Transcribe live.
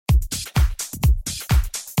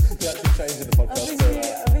be actually changing the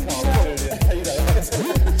podcast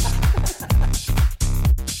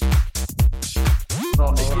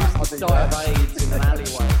I used to die of AIDS in an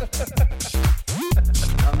alleyway.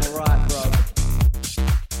 I'm alright, bro.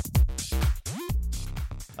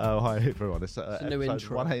 Oh, hi everyone. It's a new episode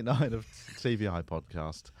intro. 189 of TVI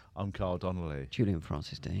Podcast. I'm Carl Donnelly. Julian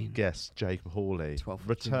Francis Dean. Guest Jacob Hawley. 12th.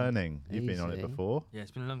 Returning. You've been on it Easy. before. Yeah,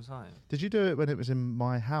 it's been a long time. Did you do it when it was in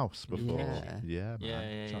my house before? Yeah.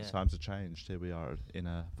 Man. Yeah. Times have changed. Here we are in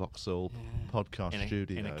a Vauxhall podcast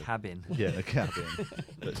studio. In a cabin. Yeah, in a cabin.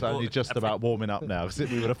 It's only just about warming up now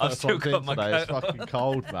because we were the I've first still ones in got my today. It's coat on. fucking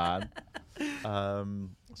cold, man.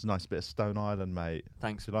 It's a nice bit of Stone Island, mate.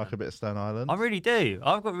 Thanks. Do you like a bit of Stone Island? I really do.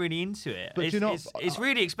 I've got really into it. But it's, do you not- it's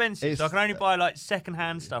really expensive, so I can only buy like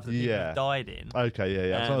second-hand stuff that people have died in. Okay,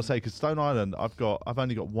 yeah. I was going to say, because Stone Island, I've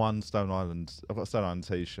only got one Stone Island. I've got a Stone Island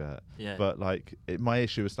T-shirt. Yeah. But like, my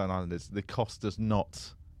issue with Stone Island is the cost does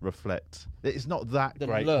not reflect. It's not that The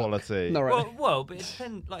great look. quality. No, right. Well, but it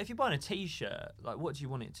depends. Like, if you're buying a T-shirt, like, what do you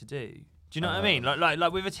want it to do? Do you know what I mean?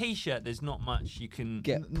 Like with a T-shirt, there's not much you can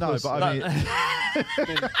Get No, pussy. but I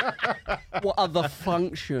mean, What other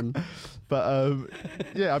function? but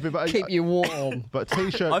yeah, I mean, but Keep you warm. But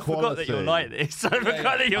T-shirt I quality. forgot that you're like this. I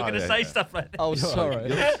forgot that you're going to say yeah. stuff like this. Oh, sorry.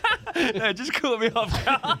 No, it just caught me off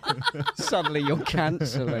guard. Suddenly you're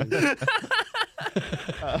cancelling.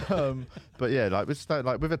 But yeah, like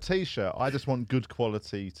with a T-shirt, I just want good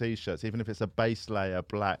quality T-shirts, even if it's a base layer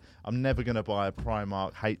black. I'm never going to buy a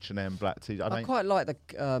Primark H&M black T-shirt. I quite like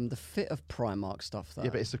the fit of Primark stuff though. Yeah,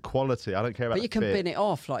 but it's the quality. I don't care about. But you can the fit. bin it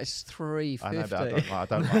off like it's $3.50. I know, but I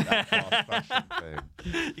don't like that fast fashion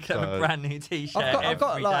thing. You can have a brand new T-shirt I've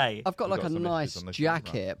got every like day. I've got like You've a got some nice issues on the camera.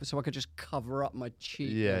 jacket, so I could just cover up my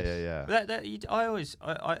cheeks. Yeah.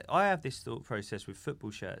 I have this thought process with football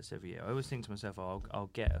shirts every year. I always think to myself, I'll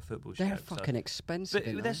get a football shirt. They're fucking expensive.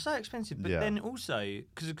 But you they're know? so expensive. But Yeah. then also,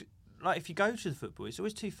 because like if you go to the football, it's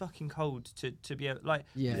always too fucking cold to be able, like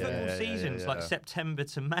Yeah. the football Yeah, season's yeah. like September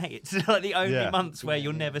to May. It's like the only Yeah. months where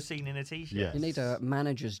you're never seen in a T-shirt. Yeah. You need a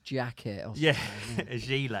manager's jacket or something. Yeah, a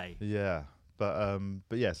gilet. Yeah. But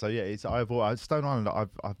yeah, so yeah, it's Stone Island.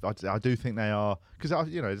 I do think they are, because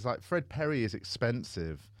it's like Fred Perry is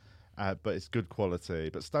expensive, but it's good quality.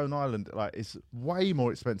 But Stone Island, like, it's way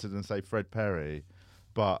more expensive than say Fred Perry,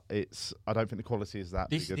 but I don't think the quality is that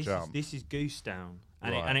big a jump. This is Goose Down.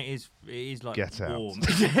 And, Right. it is like Get out. warm.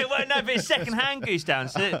 Well, no, but it's second-hand Goose Down.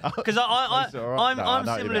 Because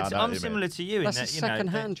I'm similar to you. That's in a that,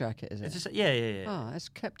 second-hand jacket, is it? It's just, yeah. Ah, it's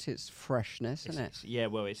kept its freshness, isn't it? Yeah,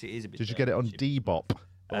 well, it is a bit. Did you get it on Debop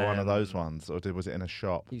or one of those Um, ones, or was it in a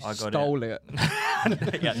shop? You I got stole it,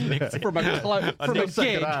 Yeah, I nicked it. from a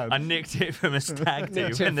gig, I nicked it from a stag do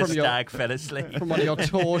Nicked it when the from your- stag fell asleep. from one of your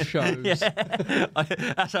tour shows. Yeah,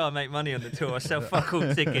 that's how I make money on the tour. I sell fuck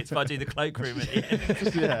all tickets, but I do the cloakroom at the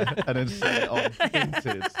end. Yeah, and then sell it on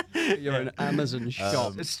Vinted. Your own Amazon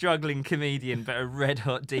shop. A struggling comedian, but a red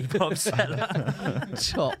hot Depop seller.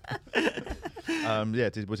 Top.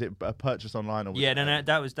 Was it a purchase online or? Was Yeah, it no,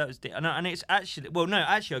 that was and it's actually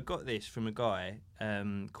I got this from a guy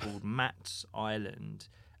called Matt's Island,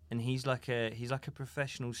 and he's like a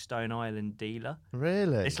professional Stone Island dealer.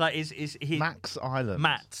 Really? It's like is he Max Island.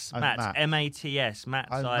 Matt's Oh, Matt's Matt. Matt's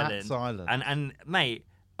Oh, Island. Matt's Island. And mate,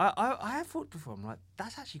 I have thought before. I'm like,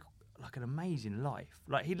 that's actually like an amazing life.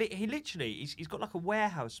 Like he literally he's got like a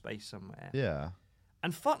warehouse space somewhere. Yeah.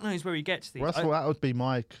 And fuck knows where he gets these. Well, that would be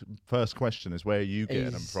my first question: is where are you getting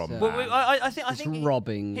them He's, from? Well, man? I think He's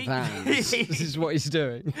robbing vans. This is what he's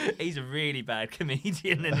doing. He's a really bad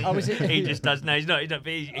comedian, and Oh, is it? he just does. No, he's not.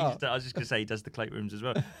 But I was just gonna say he does the cloakrooms as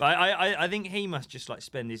well. But I think he must just like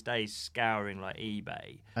spend his days scouring like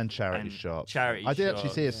eBay and charity and shops. charity I did actually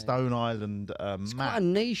shops. see a Stone Island It's map quite a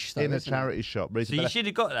niche, though, in a isn't charity shop So recently. you should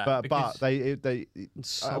have got that. But because they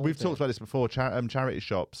sold we've it. talked about this before. Charity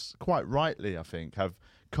shops, quite rightly, I think, have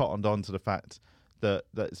cottoned on to the fact that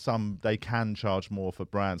some they can charge more for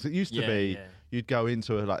brands. It used to be you'd go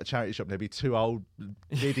into a charity shop and there'd be two old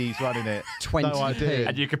biddies running it. 20p. No idea.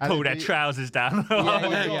 and you could pull their trousers down,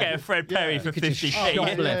 get a Fred Perry for You could just 50p.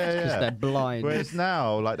 shoplift because Yeah. they're blind. Whereas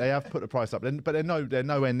now, like, they have put the price up, but they're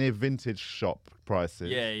nowhere near vintage shop prices.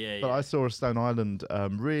 Yeah. But I saw a Stone Island,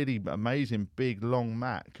 really amazing big long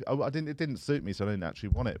Mac. It didn't suit me, so I didn't actually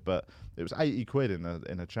want it. But it was 80 quid in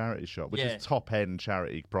a charity shop, which is top end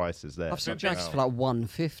charity prices there. I've seen jackets for like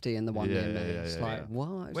 150 in the one near me. It's like,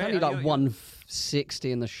 what? It's only like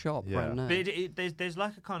 160 in the shop right now. But there's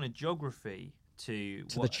like a kind of geography to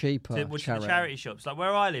the cheaper to the charity shops. Like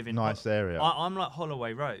where I live in Nice area. I'm like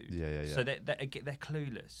Holloway Road. Yeah. So they're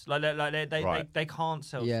clueless. Like they can't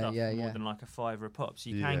sell stuff for more than like a £5 a pop. So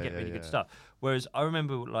you can get really good stuff. Whereas I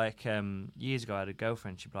remember like years ago I had a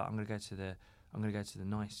girlfriend. She'd be like, I'm gonna go to the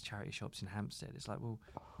nice charity shops in Hampstead. It's like, well,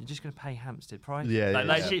 you're just going to pay Hampstead price.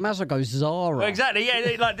 She might as well go Zara. Well, exactly.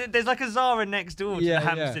 Yeah, like there's like a Zara next door to the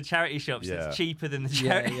Hampstead charity shops that's cheaper than the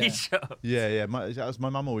charity shop. Yeah. My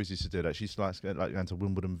mum always used to do that. She used to like going to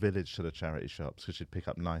Wimbledon Village to the charity shops because she'd pick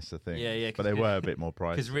up nicer things. Yeah. But they were a bit more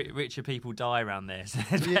pricey. Because richer people die around there. So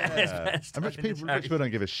and rich people don't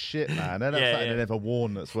give a shit, man. They're something they never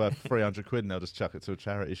worn that's worth 300 quid and they'll just chuck it to a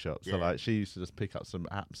charity shop. So like she used to just pick up some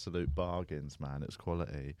absolute bargains, man. It's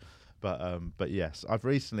quality. But yes, I've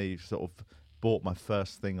recently sort of bought my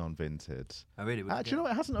first thing on Vinted. Oh, really? Do you know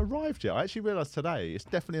it hasn't arrived yet? I actually realised today it's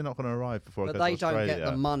definitely not going to arrive before I go to Australia. But they don't get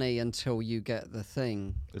the money until you get the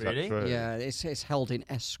thing. Is that true? Yeah, it's held in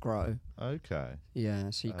escrow. Okay. Yeah,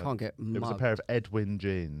 so you can't get mugged. It was a pair of Edwin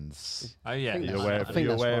jeans. Oh yeah. You're aware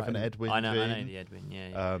of an Edwin jean? I know the Edwin.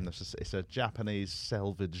 Yeah. It's a Japanese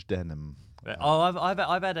selvage denim.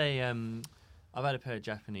 I've had a pair of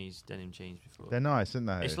Japanese denim jeans before. They're nice, aren't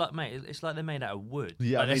they? It's like, mate, it's like they're made out of wood.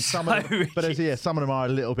 Yeah, like I mean, some of them are a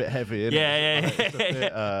little bit heavy.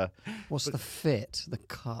 Yeah. What's the fit? The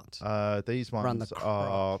cut? These ones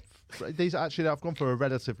are. These actually, I've gone for a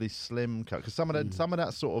relatively slim cut because some of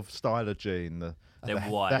that sort of style of jean, they're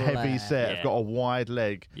wide. The heavy set have got a wide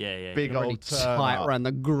leg, big really old tight around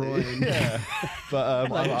the groin. But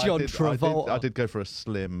like John Travolta. I did go for a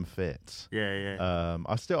slim fit. I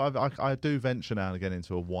do venture now and again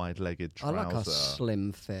into a wide-legged trouser. I like a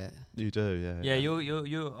slim fit. You do, yeah.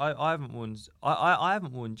 Yeah, I haven't worn. I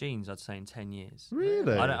haven't worn jeans. I'd say in 10 years.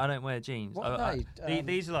 Really? I don't wear jeans. What are they?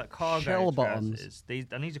 These are like cargo shell trousers. These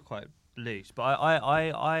are quite loose. But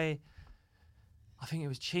I think it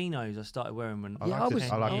was chinos I started wearing when I like a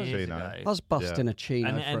chino. I was busting a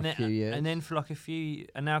chino for a few years. And then for like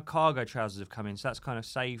and now cargo trousers have come in, so that's kind of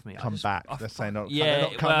saved me. They're saying not. Yeah,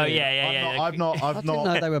 I've not. I didn't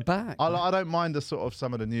know they were back. I don't mind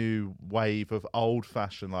some of the new wave of old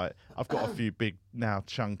fashion. Like I've got a few big now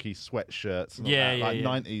chunky sweatshirts and all that, like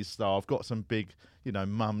 90s style. I've got some big,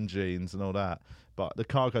 mum jeans and all that. But the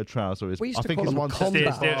cargo trouser is. We used to call them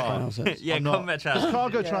combat trousers. Combat trousers.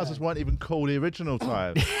 Cargo trousers weren't even cool the original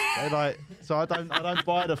time. So I don't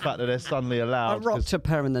buy the fact that they're suddenly allowed. I rocked a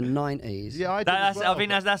pair in the 90s. Yeah, I did. I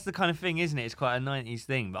think that's the kind of thing, isn't it? It's quite a 90s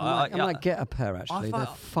thing. But I might get a pair actually. They're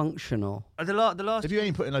functional. The last. If you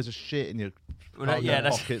ain't putting loads of shit in your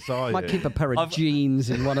pockets, are you? Might keep a pair of jeans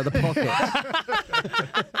in one of the pockets.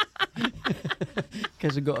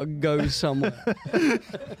 Because I've got to go somewhere.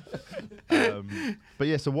 But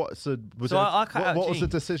yeah, what was the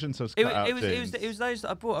decision to cut out jeans? It was those that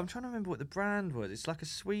I bought. I'm trying to remember what the brand was. It's like a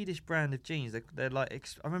Swedish brand of jeans. They're like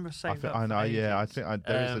I remember saying. I know. Yeah, I think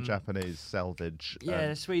there is a Japanese selvage.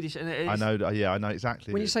 Yeah, Swedish. And I know. Yeah, I know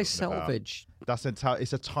exactly. When you say selvage,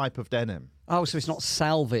 it's a type of denim. Oh, so it's not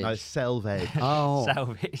salvage. No, it's selvage. Oh,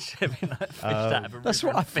 salvage. That's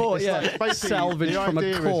what I thought. Yeah, like salvage from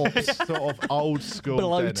a corpse, sort of old school,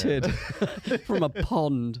 bloated from a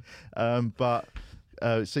pond. I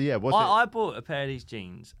bought a pair of these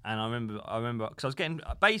jeans, and I remember because I was getting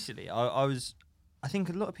basically I think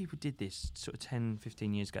a lot of people did this sort of 10,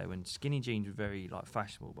 15 years ago when skinny jeans were very like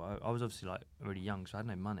fashionable, but I was obviously like really young, so I had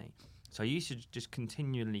no money. So I used to just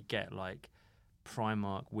continually get like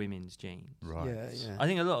Primark women's jeans. Right. Yeah. I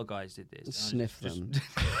think a lot of guys did this. Sniff them.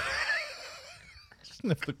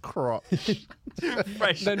 Sniff the crotch.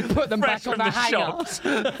 Fresh. Then put them back on the hanger. Shops.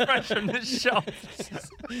 Fresh from the shops.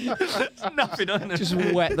 There's nothing on them. Just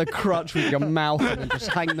wet the crotch with your mouth and then just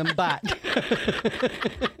hang them back.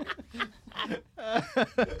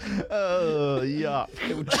 Oh, yuck.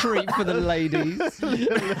 Little treat for the ladies. Go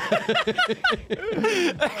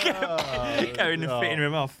in the fitting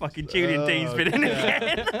room. Oh, fucking Julian Dean's been in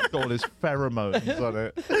again. Got all his pheromones on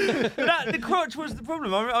it. The crotch was the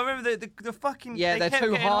problem. I remember the fucking. Yeah, they're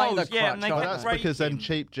too high, the crotch. That's because them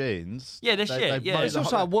cheap jeans. Yeah, they're shit. Yeah. It's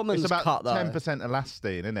also a woman's cut, though. It's about 10%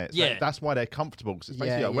 elastane, isn't it? So that's why they're comfortable, because it's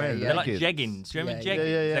basically like wearing They're like leggings. jeggings. Do you remember jeggings?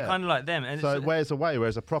 Yeah. They're kind of like them. And so it wears away,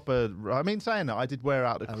 whereas a proper. I mean, saying that, I did wear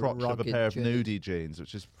out the crotch of a pair of nudie jeans,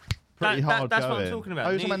 which is pretty hard That's going. what I'm talking about. Oh,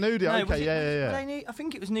 you're talking about nudie? No, Okay, yeah. I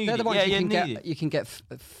think it was nudie. They're the ones you can get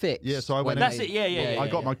fixed. Yeah, so I went. That's it. Yeah. I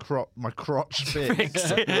got my crotch fixed.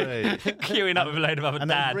 Queuing up with a load of other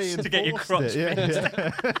dads to get your crotch fixed.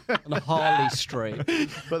 On a Harley Street.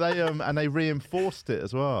 But they reinforced it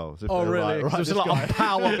as well. So oh really? Like, There's a lot of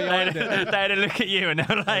power behind it. They had a look at you and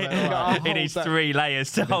they're like, it needs 3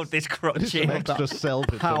 layers to hold this crotch in. Extra self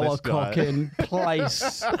power cock in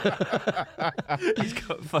place. He's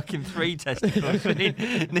got fucking 3 testicles. We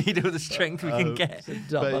need all the strength we can get.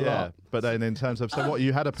 But then in terms of what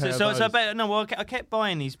you had a pair of those. I kept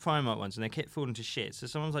buying these Primark ones and they kept falling to shit. So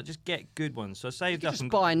someone's like, just get good ones. So I saved up. Just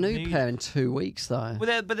buy a new pair in 2 weeks though. But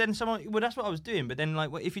then that's what I was doing. But then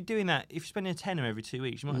if you're doing that, if you're spending a tenner every 2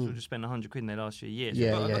 weeks, you might as well just spend 100 quid and they last you a year.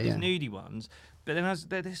 So I got these nudie ones, but then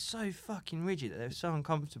they're so fucking rigid that they're so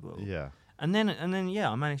uncomfortable. Yeah. And then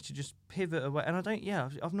I managed to just pivot away, and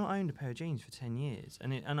I've not owned a pair of jeans for 10 years,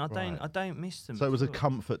 I don't miss them. So it was a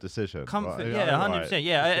comfort decision. Comfort, right? 100%.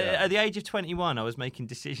 Yeah, at the age of 21, I was making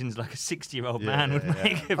decisions like a 60-year-old man would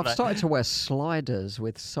make. I've started to wear sliders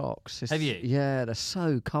with socks. Have you? Yeah, they're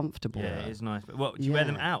so comfortable. Yeah, it's nice. But what, do you wear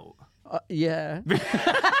them out? Yeah.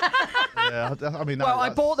 Yeah, I mean. I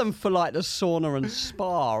bought them for like the sauna and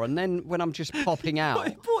spa, and then when I'm just popping out.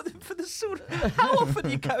 You bought them for the sauna? How often do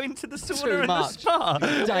you go into the sauna and the spa?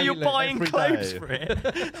 Daily, you're buying clothes for it?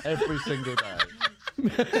 Every single day.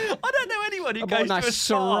 I don't know anyone who goes to a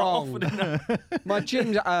spa often enough. My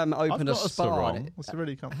gym opened a spa. Sarong. It's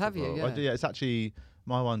really comfortable. Have you? Yeah, it's actually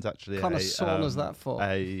my one's actually kind of sauna's that for?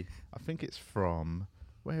 I think it's from.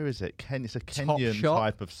 Where is it? It's a Kenyan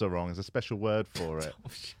type of sarong. There's a special word for it.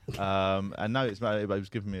 And no, it was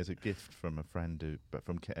given me as a gift from a friend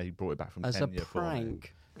he brought it back from Kenya. As a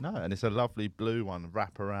prank. No, and it's a lovely blue one,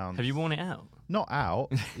 wrap around. Have you worn it out? Not out.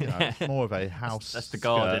 It's more of a house. That's the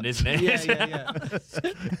garden, isn't it? Yeah.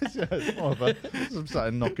 It's more of I'm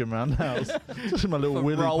starting knocking around the house. Just my little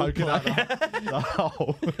willy poking out the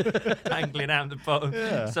hole. Dangling out the bottom.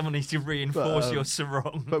 Yeah. Someone needs to reinforce your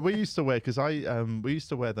sarong. But we used to wear, because we used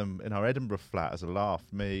to wear them in our Edinburgh flat as a laugh.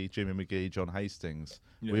 Me, Jimmy McGee, John Hastings.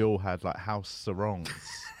 Yeah. We all had like house sarongs.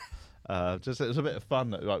 It was a bit of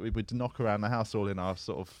fun. Like we would knock around the house all in our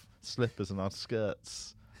sort of slippers and our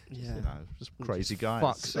skirts. Yeah, just crazy guys.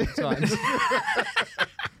 Fuck sometimes.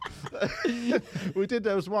 We did.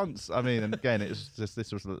 There was once. I mean, and again,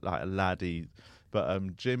 this was like a laddie,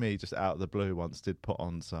 but Jimmy just out of the blue once did put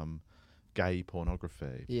on some gay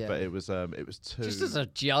pornography. Yeah, but it was too. Just as a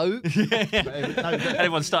joke.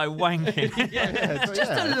 Everyone started wanking.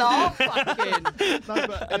 Just a laugh, fucking. No,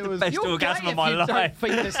 but it was the best orgasm of my life. Don't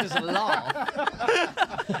think this is a laugh.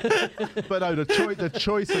 But no, the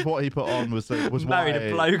choice of what he put on was married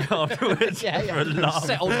a bloke afterwards. For a laugh.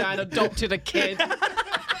 Settled down, adopted a kid.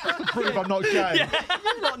 To prove I'm not gay.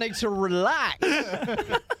 You lot need to relax.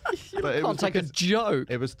 But can't take a joke.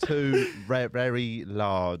 It was two very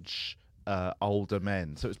large. Older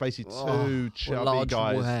men, so it's basically two chubby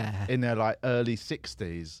guys in their like early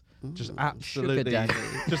 60s, just absolutely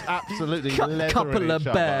couple of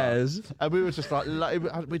bears, and we were just like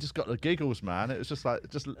we just got the giggles, man. It was just like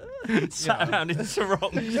sat around in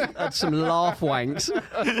sarongs, had some laugh wanks.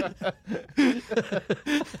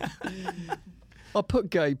 I put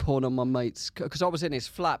gay porn on my mate's because I was in his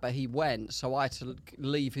flat, but he went, so I had to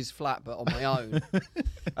leave his flat, but on my own.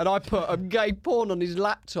 And I put gay porn on his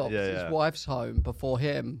laptop. His wife's home before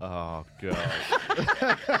him. Oh god!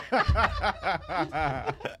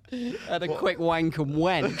 Had a quick wank and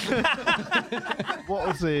went. What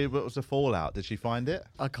was the fallout? Did she find it?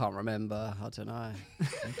 I can't remember. I don't know.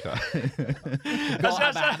 Okay.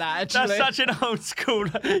 That's such an old school.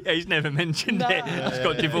 Yeah, he's never mentioned it. He's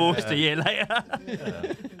got divorced a year later.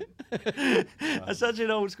 That's such an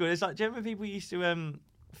old school. It's like, do you remember people used to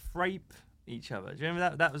frape each other? Do you remember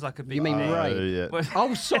that? That was like a big. You mean rape? Yeah.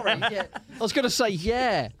 Oh, sorry. Yeah. I was going to say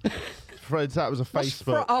That was a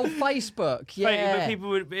Facebook. Facebook. Yeah. But people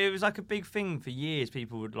would. It was like a big thing for years.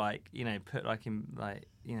 People would put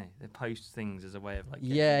they post things as a way of like.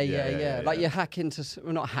 Yeah. Like you hack into,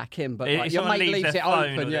 well, not hack in, but like your mate leaves it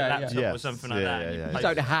open, or laptop or something like that. You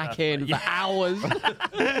don't hack in for hours.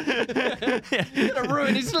 You're gonna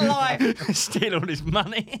ruin his life. Steal all his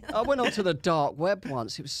money. I went onto the dark web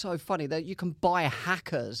once. It was so funny that you can buy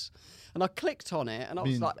hackers. And I clicked on it, and I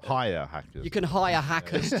was like, hire hackers. You can hire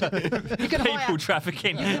hackers. You can people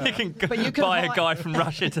trafficking. You can buy a guy from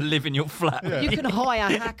Russia to live in your flat. Yeah. You can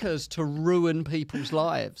hire hackers to ruin people's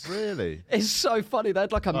lives. Really? It's so funny. They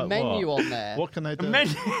had like a menu on there. What can they do? They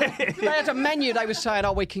had a menu. They were saying,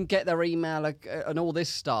 we can get their email and all this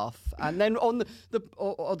stuff. And then on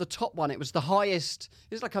the top one, it was the highest.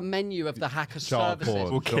 It was like a menu of the hacker services.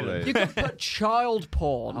 Porn, you could put child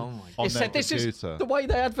porn. Oh my God. It said this is the way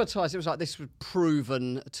they advertised. It was like this was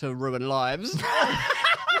proven to ruin lives.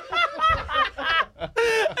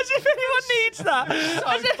 As if anyone needs that. So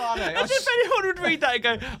funny. As if anyone would read that and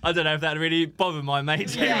go, I don't know if that really bothered my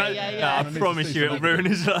mate. Yeah. I promise you it'll ruin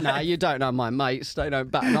his life. No, you don't know my mates. They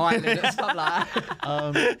don't bat an eyelid and stuff like that.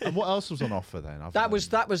 And what else was on offer then? That was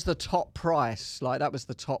the top price. Like, that was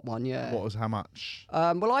the top one, yeah. What was how much?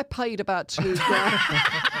 Well, I paid about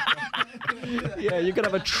 £2,000. Yeah, you're going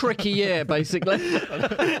to have a tricky year, basically.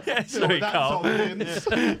 Sorry, Carl.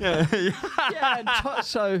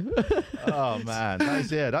 So... Oh, man.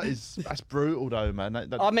 That's brutal, though, man.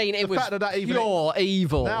 I mean, it was pure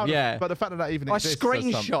evil, yeah. But the fact that even I exists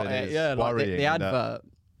screenshot it, yeah, like the advert.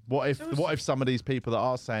 What if some of these people that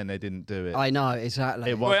are saying they didn't do it? I know,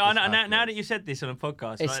 exactly. Now that you said this on a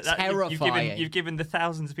podcast, it's terrifying. You've given the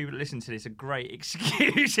thousands of people that listen to this a great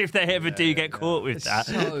excuse if they ever do get caught with that.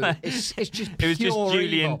 It's just it was just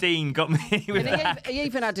Julian evil. Dean got me with that. He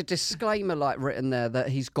even had a disclaimer written there that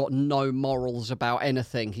he's got no morals about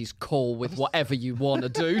anything. He's cool with whatever you want to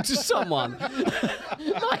do to someone.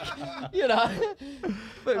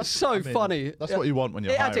 But it's funny. That's what you want when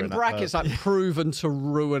you're It had in brackets proven to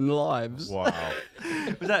ruin lives. Wow.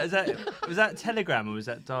 was that Telegram or was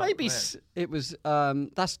that dark Maybe web? it was.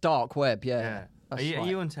 That's dark web. Yeah. Are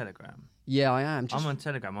you on Telegram? Yeah, I am. I'm on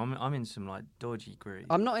Telegram. I'm in some dodgy group.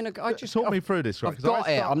 I'm not in a. I just talk me through this. Right? I've got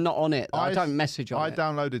it. I'm not on it. I don't message on it. I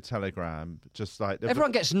downloaded Telegram. Just like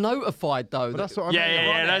everyone gets notified though. That's what I mean.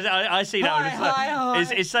 Yeah. I see that. Hi.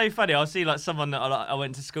 It's so funny. I'll see someone that I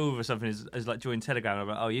went to school with or something has joined Telegram. And I'm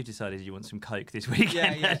like, oh, you've decided you want some coke this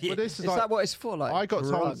weekend. Yeah. But this is that what it's for? Like, I got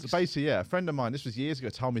drugs? told. Basically, a friend of mine. This was years ago.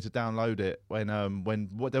 Told me to download it when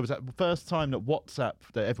there was that first time that WhatsApp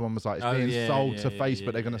that everyone was like it's being sold to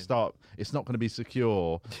Facebook. They're going to start. It's not going to be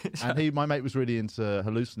secure. And my mate was really into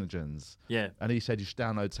hallucinogens. Yeah. And he said you should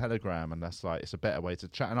download Telegram, and that's it's a better way to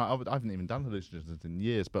chat. And I haven't even done hallucinogens in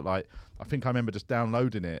years, but I think I remember just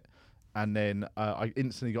downloading it, and then I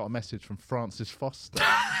instantly got a message from Francis Foster.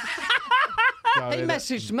 He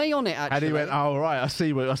messaged me on it actually. And he went, "Oh right, I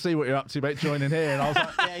see what you're up to, mate. Joining here." And I was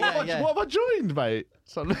like, "What have I joined, mate?"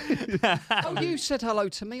 You said hello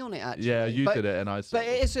to me on it actually. Yeah, you did it, and I said. But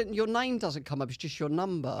it isn't. Your name doesn't come up. It's just your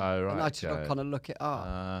number. Oh right. And I said I'll kind of look it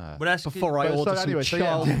up. Well, that's before I order some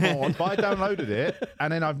child porn. But I downloaded it,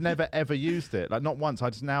 and then I've never ever used it. Like not once. I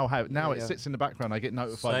just now have. Now it sits in the background. I get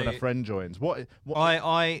notified when a friend joins. What?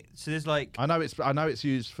 So there's I know it's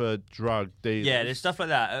used for drug dealers. Yeah, there's stuff like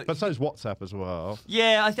that. But so is WhatsApp as well.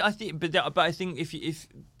 Yeah, I think, but I think if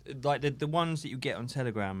like the ones that you get on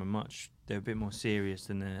Telegram are they're a bit more serious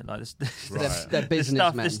than they're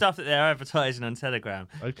businessmen. The stuff that they're advertising on Telegram.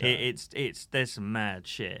 Okay. There's some mad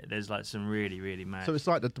shit. There's some really really mad. So it's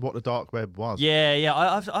like what the dark web was. Yeah.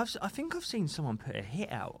 I think I've seen someone put a hit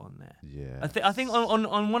out on there. Yeah. I think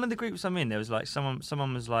on one of the groups I'm in, there was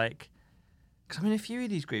someone was like. Because I'm in a few of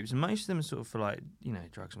these groups, and most of them are sort of for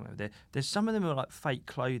drugs and whatever. There's some of them are like fake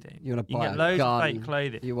clothing. You want to buy get loads gun, of fake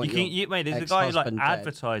clothing. Mate, there's a guy who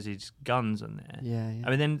advertises guns on there. Yeah.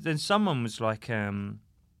 I mean, then someone was like, I can't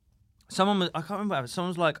remember.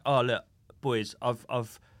 Someone's like, oh look, boys,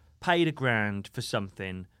 I've paid £1,000 for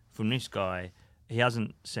something from this guy. He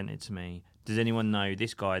hasn't sent it to me. Does anyone know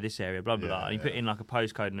this guy, this area, blah blah blah? And he put in like a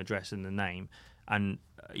postcode and address and the name. And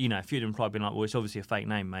a few of them probably been like, well, it's obviously a fake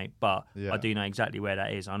name, mate, but I do know exactly where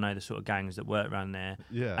that is. I know the sort of gangs that work around there.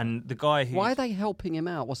 Yeah. And the guy who... Why are they helping him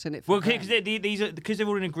out? What's in it for because they're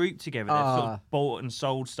all in a group together. They've sort of bought and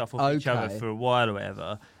sold stuff off each other for a while or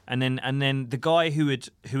whatever. And then the guy who had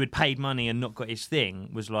paid money and not got his thing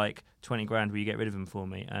was like, 20 grand, will you get rid of him for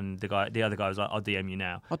me? And the other guy was like, I'll DM you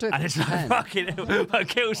now. I'll do it and it's 10. Like, fucking, I'll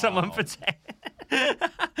kill someone for 10.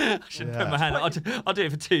 I should put my hand up. I'll do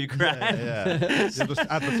it for £2,000. Yeah. You're just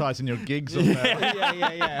advertising your gigs on there.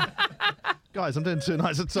 Yeah. Guys, I'm doing 2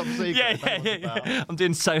 nights at Top Secret. Yeah. I'm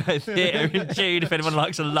doing Soho Theatre in June if anyone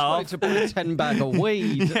likes a laugh. To buy a 10 bag of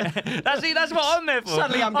weed. That's what I'm there for.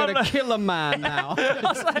 Suddenly I'm going to kill a man now.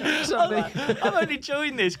 I've only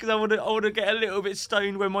joined this because I want to get a little bit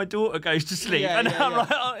stoned when my daughter goes to sleep. I'm like,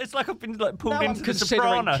 it's like I've been pulled now into I'm The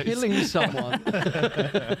Sopranos. Killing someone.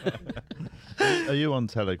 Are you on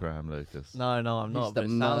Telegram, Lucas? No, I'm not.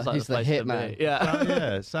 He's the hitman.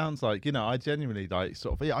 Yeah, it sounds like, I genuinely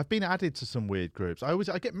I've been added to some weird groups.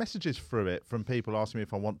 I get messages through it from people asking me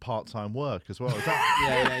if I want part-time work as well. Is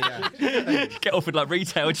that... Yeah. Get offered like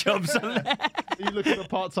retail jobs on there. you looking for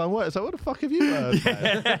part-time work? So what the fuck have you heard?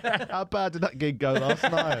 Yeah. How bad did that gig go last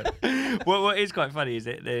night? Well, what is quite funny is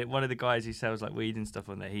that one of the guys who sells like weed and stuff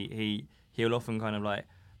on there, he'll often kind of like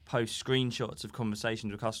post screenshots of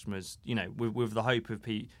conversations with customers, you know, with the hope of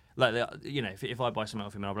people. Like, you know, if I buy something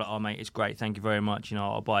off him and I'll be like, oh, mate, it's great, thank you very much, you know,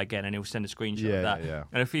 I'll buy again, and he'll send a screenshot of that. Yeah.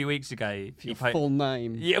 And a few weeks ago... full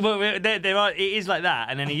name. Yeah, well, there are, it is like that.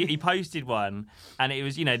 And then he posted one, and it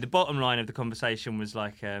was, you know, the bottom line of the conversation was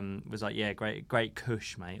like, yeah, great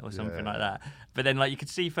kush, mate, or something like that. But then, like, you could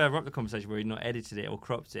see further up the conversation where he'd not edited it or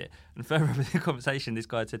cropped it. And further up in the conversation, this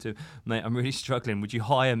guy had said to him, mate, I'm really struggling. Would you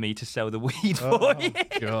hire me to sell the weed for you?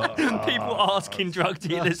 God. People asking drug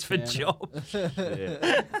dealers for jobs.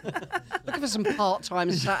 Looking for some part-time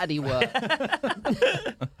Saturday work.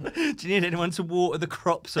 Do you need anyone to water the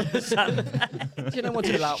crops on the Sunday? Do you know what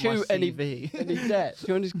to shoot any debts? Do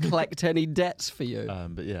you want to collect any debts for you?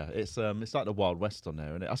 But yeah, it's like the Wild West on there,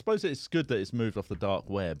 isn't it? I suppose it's good that it's moved off the dark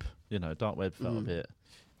web. You know, dark web felt a bit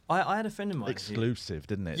I had a friend of mine exclusive,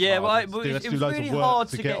 didn't it? Yeah, well, it was really hard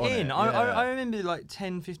to get in. Yeah. I remember like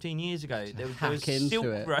 10, 15 years ago, there was Silk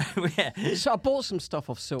Road. Yeah. So I bought some stuff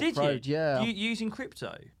off Silk Road. Yeah, using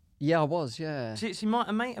crypto. Yeah, I was. Yeah. See,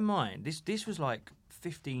 a mate of mine. This was like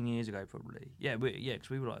 15 years ago, probably. Yeah, because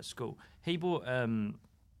we were like at school. He bought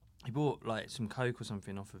like some coke or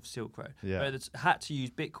something off of Silk Road. Yeah. But had to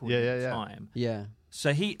use Bitcoin at the time. Yeah.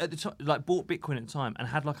 So he at the time like bought Bitcoin at the time and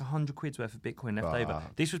had like £100 worth of Bitcoin left over.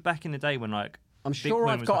 This was back in the day when like I'm sure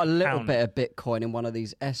I've got a little bit of Bitcoin in one of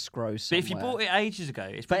these escrows somewhere. But if you bought it ages ago,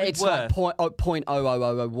 it's probably worth... like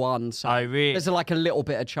 0.00001. So really? There's like a little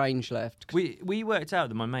bit of change left. We worked out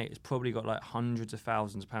that my mate has probably got like hundreds of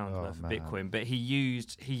thousands of pounds worth of Bitcoin, but he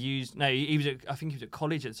was I think he was at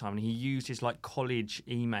college at the time, and he used his like college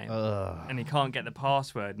email, and he can't get the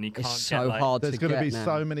password, and he can't. It's so hard to get. There's going to be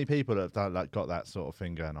so many people that have like got that sort of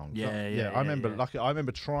thing going on. Yeah. I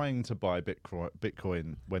remember trying to buy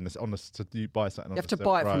Bitcoin when you buy something. You have to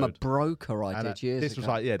buy it from a broker. I did years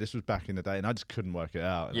ago. This was back in the day, and I just couldn't work it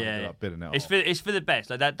out. And I ended up bidding it off. It's for the best.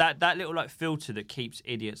 Like that little like filter that keeps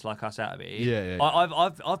idiots like us out of it. Yeah.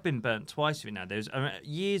 I've been burnt twice with it now. There was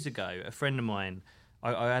years ago, a friend of mine.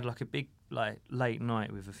 I had like a big like late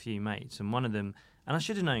night with a few mates, and one of them. And I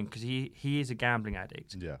should have known because he is a gambling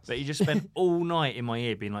addict. Yes. But he just spent all night in my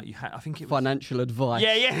ear being like, I think it was... Financial advice.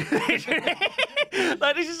 Yeah.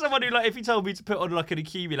 Like, this is someone who, like, if he told me to put on, like, an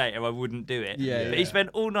accumulator, I wouldn't do it. But he spent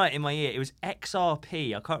all night in my ear. It was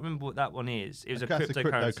XRP. I can't remember what that one is. It was a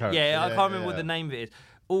cryptocurrency. Yeah, I can't remember what the name of it is.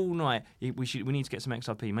 All night, we need to get some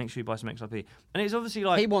XRP. Make sure you buy some XRP. And it's obviously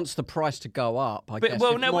like... He wants the price to go up, I guess,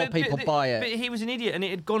 if more people buy it. But he was an idiot, and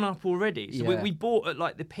it had gone up already. So we bought at,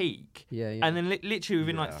 like, the peak. Yeah. And then literally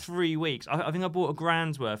within, like, 3 weeks, I think I bought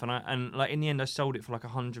 $1,000 worth, and like, in the end, I sold it for, like,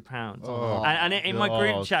 £100. Oh, and in my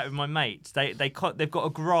group chat with my mates, they've got a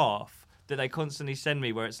graph that they constantly send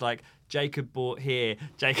me where it's like, Jacob bought here,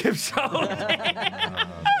 Jacob sold here.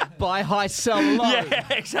 Buy high, sell low. Yeah,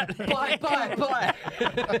 exactly. Buy.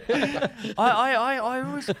 I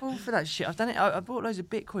always fall for that shit. I've done it. I bought loads of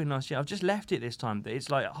Bitcoin last year. I've just left it this time.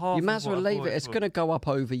 It's like half. You might as well leave it. It's going to go up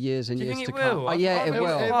over years and years to come. Oh, yeah, it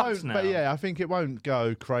will. It won't, but yeah, I think it won't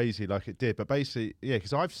go crazy like it did. But basically, yeah,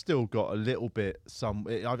 because I've still got a little bit.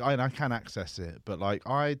 I can access it, but like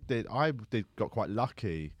I got quite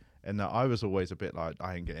lucky. And I was always a bit like,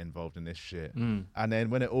 I ain't getting involved in this shit. And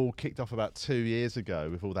then when it all kicked off about 2 years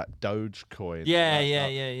ago with all that Dogecoin.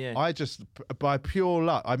 Yeah. I just, by pure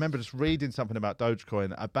luck, I remember just reading something about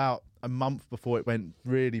Dogecoin about a month before it went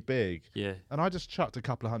really big. Yeah. And I just chucked a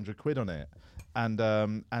couple of £100 on it. And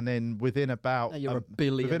then within about... You're a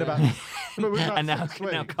billionaire. And now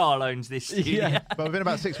Carl owns this studio. Yeah. But within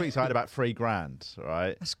about 6 weeks, I had about $3,000,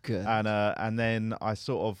 right? That's good. And then I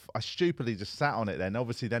stupidly just sat on it then.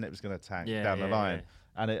 Obviously, then it was going to tank down the line.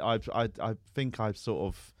 Yeah. And I think I sort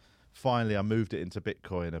of... Finally, I moved it into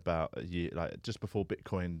Bitcoin about a year, like just before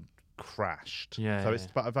Bitcoin crashed. Yeah. So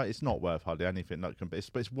it's not worth hardly anything. Like,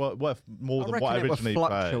 it's worth more than what I originally paid. It would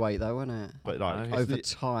fluctuate though, won't it? But like over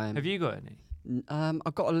time. Have you got any?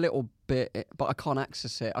 I've got a little bit, but I can't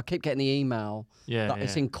access it. I keep getting the email that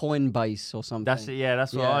it's in Coinbase or something.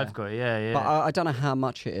 That's what I've got. Yeah. But I don't know how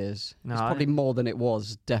much it is. No, it's probably more than it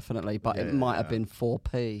was, definitely. But it might have been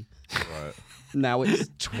 4p. Right. Now it's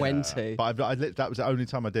 20. But that was the only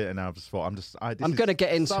time I did it, and I just thought I'm going to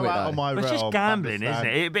get into so it. Out of my realm, it's just gambling, isn't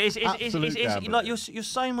it? But it's like you're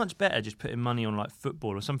so much better just putting money on like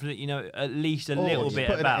football or something that you know at least a little bit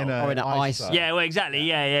about. Or in an ISA. Yeah, well, exactly.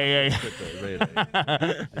 Yeah. Really.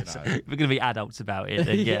 We're going to be adults about it.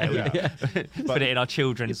 Then, put it in our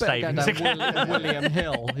children's savings account. William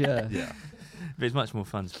Hill. Yeah. But it's much more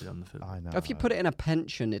fun to put it on the football. I know. If you put it in a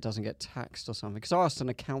pension, it doesn't get taxed or something. Because I asked an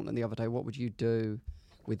accountant the other day, what would you do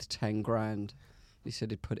with 10 grand? He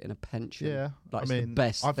said he'd put it in a pension. Yeah, Like, it's the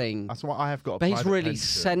best thing. That's why I have got a But private he's really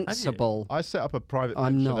pension. sensible. I set up a private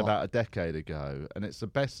pension about a decade ago, and it's the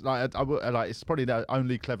best. It's probably the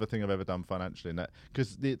only clever thing I've ever done financially,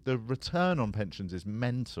 because the return on pensions is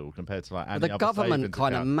mental compared to any the other government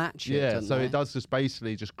kind of account. match it. Yeah, don't so they? it does just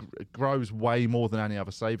basically it grows way more than any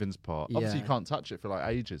other savings pot. Obviously, you can't touch it for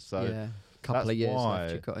ages. So yeah, couple of years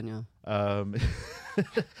left you've got in you.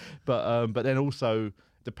 But then also,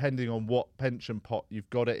 depending on what pension pot you've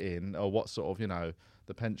got it in, or what sort of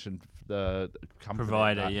the pension the company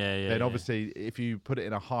provider, then obviously if you put it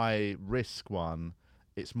in a high risk one,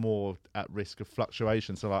 it's more at risk of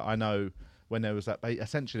fluctuation. So I know when there was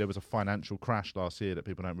essentially there was a financial crash last year that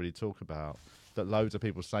people don't really talk about, that loads of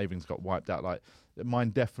people's savings got wiped out.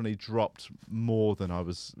 Mine definitely dropped more than I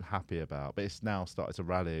was happy about, but it's now started to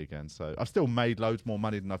rally again. So I've still made loads more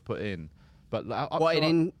money than I've put in. But what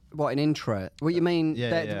in interest? What you mean?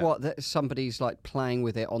 Yeah. That somebody's playing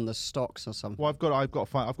with it on the stocks or something? Well, I've got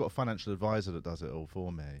a financial advisor that does it all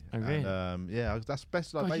for me. Oh, really? And, that's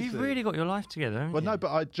best. You've really got your life together, haven't you? No,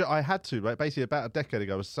 but I had to. Right? Basically, about a decade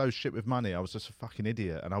ago, I was so shit with money. I was just a fucking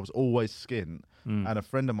idiot, and I was always skint. And a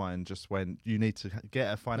friend of mine just went, "You need to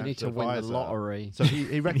get a financial advisor. You need to win the lottery." So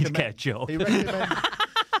he recommended. You need to get a job. He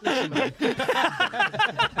recommended.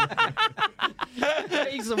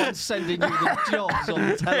 He's the one sending you the jobs on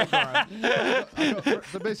the Telegram.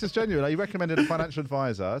 But this is genuine. He recommended a financial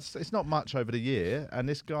advisor. It's not much over the year, and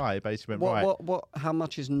this guy basically went What? How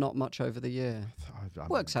much is not much over the year?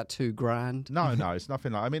 Works out $2,000. No, it's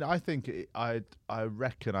nothing like. I mean, I think I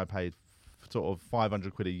reckon I paid sort of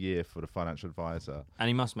 500 quid a year for the financial advisor, and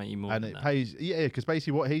he must make you more. And than it that. pays, because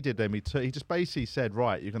basically what he did then, he just basically said,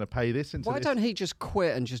 right, you're going to pay this into. Why don't he just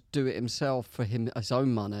quit and just do it himself for his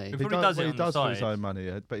own money? He probably does it on the for side. his own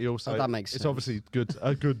money, but he also that makes it's sense. obviously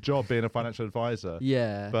a good job being a financial advisor.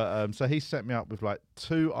 Yeah. But so he set me up with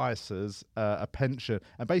 2 ISAs, a pension,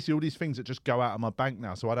 and basically all these things that just go out of my bank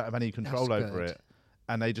now, so I don't have any control over it.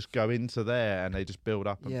 And they just go into there and they just build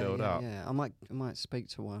up and build up. Yeah, I might speak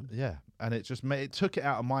to one. Yeah, and it just it took it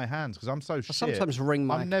out of my hands because I'm so shit. I sometimes ring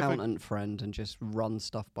my accountant friend and just run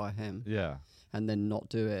stuff by him. Yeah. And then not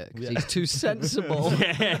do it because he's too sensible.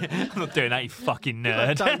 I'm not doing that, you fucking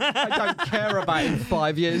nerd. I don't care about it in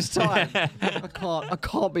 5 years' time. I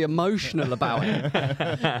can't be emotional about it.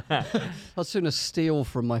 I'd sooner steal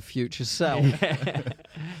from my future self.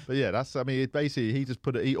 But yeah, basically he just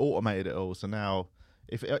he automated it all. So now,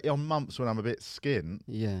 if on months when I'm a bit skint,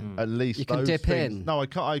 at least you can those dip things, in. No, I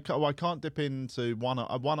can't dip into one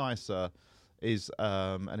ISA. Is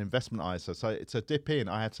an investment ISA. So to dip in,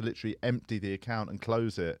 I have to literally empty the account and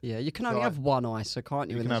close it. Yeah, you can only have one ISA,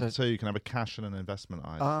 can't you? You can have 2. You can have a cash and an investment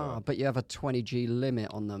ISA. But you have a 20G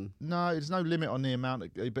limit on them. No, there's no limit on the amount,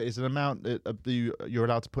 but it's an amount that you're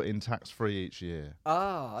allowed to put in tax-free each year.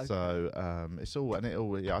 Okay. So it's all, and it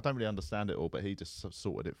all. Yeah, I don't really understand it all, but he just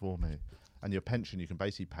sorted it for me. And your pension, you can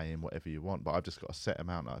basically pay in whatever you want, but I've just got a set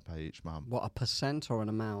amount that I pay each month. What, a percent or an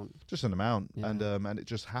amount? Just an amount, Yeah. and it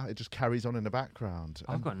just carries on in the background.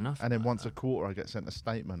 I've got nothing. And then once a quarter, I get sent a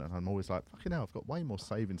statement, and I'm always like, "Fucking hell, I've got way more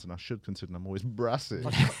savings than I should, considering I'm always brassy."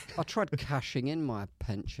 I tried cashing in my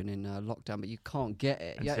pension in lockdown, but you can't get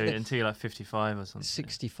it. Until you're 55 or something.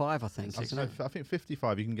 65, I think. Isn't it? I think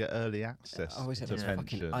 55, you can get early access Oh, is it? to It's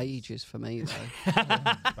pensions. fucking ages for me, though.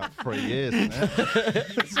 About 3 years, isn't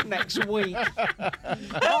it? It's next week.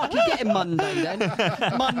 I can get it Monday then.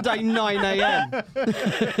 Monday 9 a.m.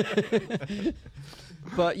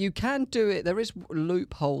 But you can do it. There is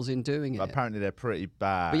loopholes in doing it. Apparently, they're pretty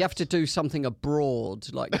bad. But you have to do something abroad,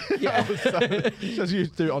 Just you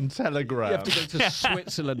do it on Telegram. You have to go to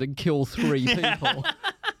Switzerland and kill 3 people.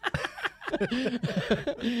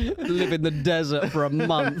 Live in the desert for a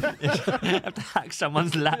month. You have to hack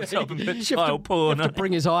someone's laptop and put child porn you have to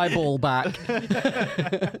bring his eyeball back.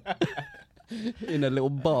 In a little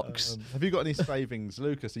box. Have you got any savings,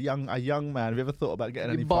 Lucas? A young man. Have you ever thought about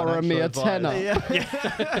getting any borrow me a financial tenner?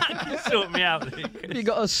 advice? Sort me out. You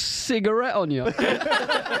got a cigarette on you?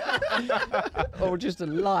 Or just a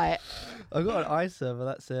light? I've got an ISA, but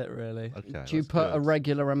that's it, really. Okay, Do you put a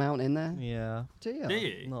regular amount in there? Yeah. Do you? Do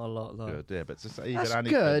you? Not a lot, though. Good, yeah, but just That's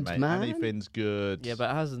anything, good, mate. man. Anything's good. Yeah, but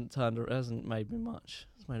it hasn't made me much.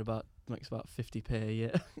 It's makes about 50p a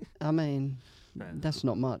year. I mean, that's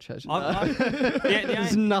not much, actually. The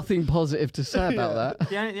There's nothing positive to say about that.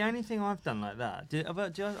 The only thing I've done like that, have I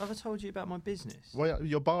ever told you about my business? Well,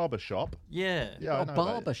 your barber shop. Yeah. Yeah, I A know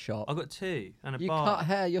barber shop. I've got 2 and a You bar. cut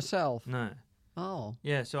hair yourself. No. Oh.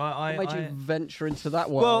 Yeah, so I What made you venture into that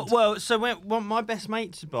world? Well, so when my best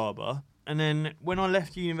mate's a barber, and then when I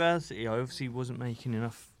left university, I obviously wasn't making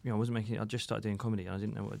enough. I wasn't making. I just started doing comedy, and I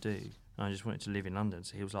didn't know what to do. And I just wanted to live in London,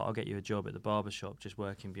 so he was like, "I'll get you a job at the barber shop, just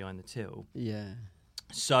working behind the till." Yeah.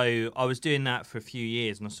 So I was doing that for a few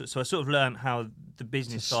years, and so I sort of learned how the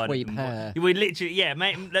business side. Sweep hair. We literally, yeah,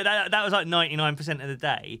 mate. That was like 99% of the the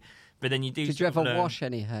day. But then you do. Did you ever wash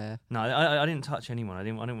any hair? No, I didn't touch anyone. I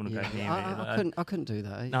didn't want to go near it. I couldn't do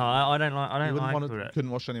that. No, I don't like. I don't like it. Couldn't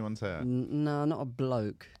wash anyone's hair. No, not a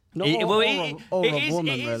bloke. Or a woman,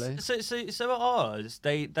 really. So at ours,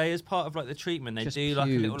 they as part of like the treatment, they Just do like a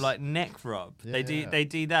little pubes. like neck rub. Yeah. They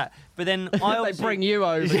do that. But then I also, They bring you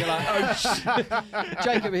over. You're like, oh,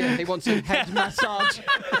 Jacob here. He wants a head massage.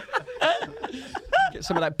 Get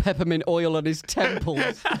some of that peppermint oil on his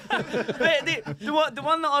temples. But the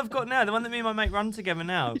one that I've got now, the one that me and my mate run together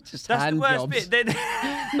now, Just that's hand the worst jobs. bit.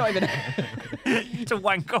 Not even. To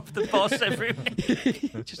wank off the boss every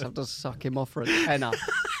week. Just have to suck him off for a tenner.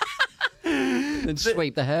 Then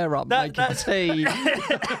sweep the hair up, make a tea.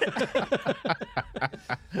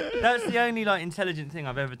 That's the only like intelligent thing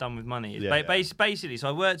I've ever done with money. Basically, so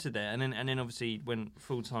I worked at there, and then obviously went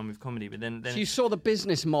full time with comedy. But then So you saw the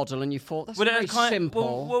business model and you thought that's very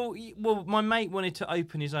simple. Well, my mate wanted to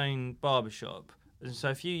open his own barbershop, and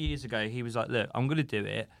so a few years ago he was like, "Look, I'm going to do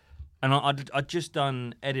it." And I'd just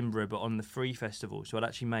done Edinburgh, but on the Free Festival, so I'd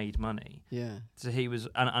actually made money. Yeah. So he was,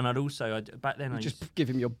 and I'd also back then. I just give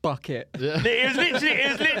him your bucket. Yeah. It was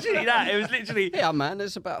literally that. It was literally. Yeah, man.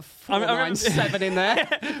 There's about 497 in there.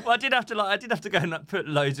 Well, I did have to go and like, put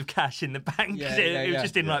loads of cash in the bank. It was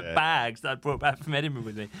just in bags that I brought back from Edinburgh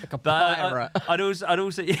with me. Like a pirate. I'd also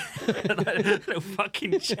like a little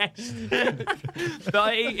fucking chest.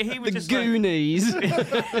 But he was the just Goonies.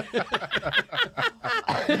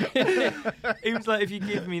 He was like, if you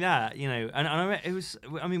give me that, and I remember it was.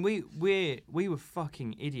 I mean, we were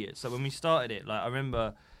fucking idiots. Like when we started it, like I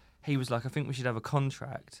remember, he was like, I think we should have a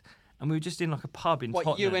contract. And we were just in like a pub in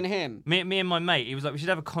Tottenham. You and him? Me and my mate. He was like, we should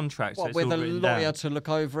have a contract. What, with a lawyer to look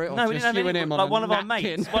over it? Or no, just you and him like on one a of our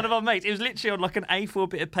napkin? mates. One of our mates. It was literally on like an A4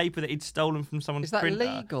 bit of paper that he'd stolen from someone's printer. Is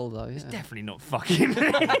that legal though? Yeah. It's definitely not fucking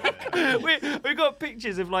legal. we got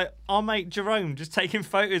pictures of like our mate Jerome just taking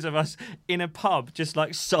photos of us in a pub, just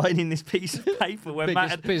like signing this piece of paper. Where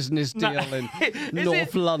Biggest business deal in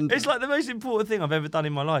North London. It's like the most important thing I've ever done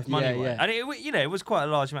in my life, money-wise. Yeah. And it was quite a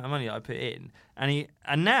large amount of money that I put in.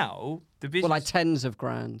 And now the business. Well, like tens of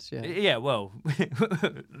grands, yeah. Yeah, well,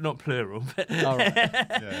 not plural, but All right.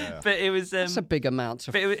 but it was. That's a big amount to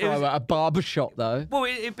it throw was, at a barber shop, though. Well,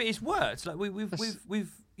 but it's worked. Like we've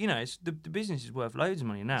the business is worth loads of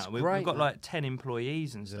money now. We've got like 10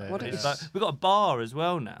 employees and stuff. Yeah. We've got a bar as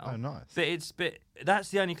well now. Oh, nice. But that's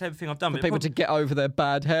the only clever thing I've done. For people to get over their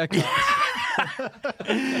bad haircuts.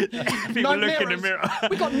 People look in the mirror.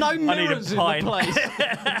 We got no mirrors in the place.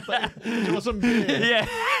 Do you want some beer? Yeah.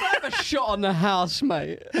 Have a shot on the house,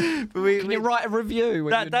 mate. Can you write a review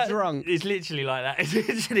when you're drunk? It's literally like that. It's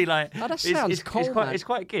literally like. Oh, that sounds cool, man. It's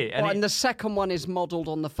quite good. And the second one is modelled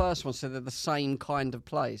on the first one, so they're the same kind of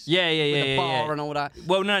place. Yeah. With a bar and all that.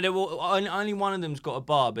 Well, no, only one of them's got a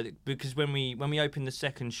bar, but because when we opened the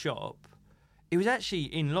second shop. It was actually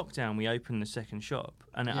in lockdown. We opened the second shop,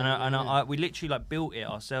 and we literally like built it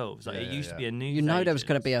ourselves. Like it used to be a news. You know, there was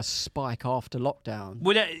going to be a spike after lockdown.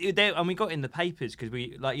 Well, and we got in the papers because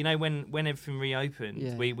we when everything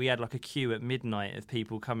reopened, we had like a queue at midnight of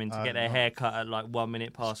people coming to get their hair cut at like 1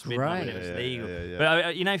 minute past midnight when it was legal.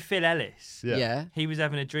 But Phil Ellis, he was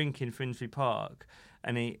having a drink in Finsbury Park.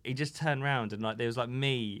 And he just turned around and like there was like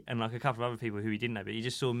me and like a couple of other people who he didn't know, but he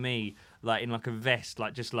just saw me like in like a vest,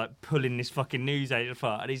 like just like pulling this fucking newsagent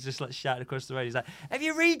apart, and he's just like shouting across the road. He's like, "Have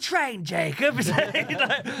you retrained, Jacob?"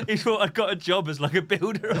 He thought I'd got a job as like a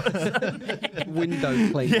builder or something. Window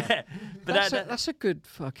cleaner. Yeah, but that's a good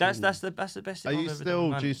fucking. That's the best thing. Are you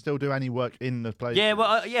still? Do you still do any work in the place? Yeah,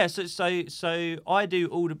 well, So I do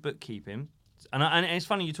all the bookkeeping, and it's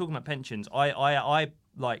funny you're talking about pensions. I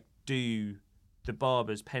like do the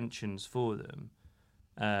barbers' pensions for them,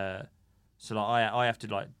 so like I have to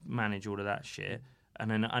like manage all of that shit, and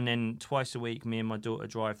then twice a week, me and my daughter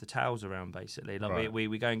drive the towels around. Basically, like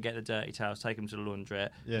we go and get the dirty towels, take them to the laundrette.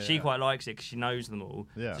 She quite likes it because she knows them all.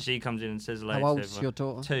 So she comes in and says hello. How to old's everyone. your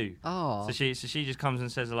daughter? 2. Oh. So she just comes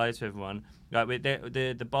and says hello to everyone. Like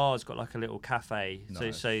the bar's got like a little cafe.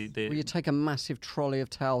 Nice. Will you take a massive trolley of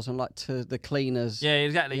towels and like to the cleaners? Yeah,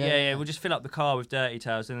 exactly. Yeah. We'll just fill up the car with dirty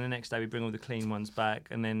towels, and the next day we bring all the clean ones back,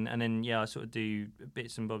 and then I sort of do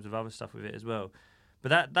bits and bobs of other stuff with it as well.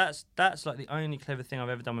 But that's like the only clever thing I've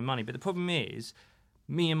ever done with money. But the problem is,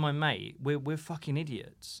 me and my mate, we're fucking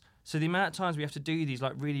idiots. So the amount of times we have to do these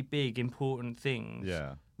like really big, important things,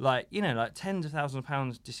 like, you know, like tens of thousands of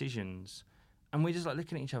pounds decisions, and we're just like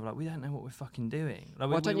looking at each other like we don't know what we're fucking doing. Like,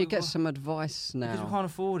 why don't you get some advice now? Because we can't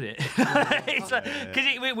afford it. Because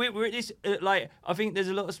we're at this, like, I think there's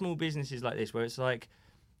a lot of small businesses like this where it's like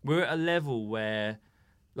we're at a level where,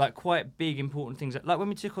 like, quite big, important things, like when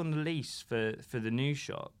we took on the lease for the new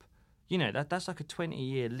shop. You know, that's like a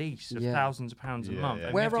 20-year lease of thousands of pounds a month.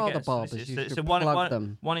 Yeah. Where are the barbers? You should plug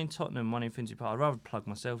them. One in Tottenham, one in Finsbury Park. I'd rather plug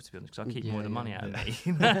myself, to be honest, because I keep more of the money out of me.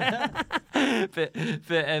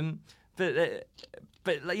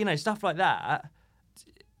 but like, you know, stuff like that,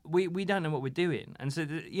 we don't know what we're doing. And so,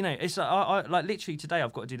 you know, it's like, I like literally today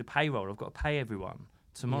I've got to do the payroll. I've got to pay everyone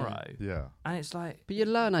tomorrow. Yeah. And it's like... But you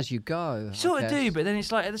learn as you go. Sort of do, but then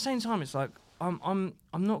it's like, at the same time, it's like, I'm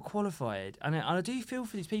not qualified, and I do feel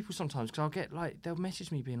for these people sometimes, because I'll get like, they'll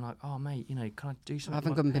message me being like, "Oh mate, you know, can I do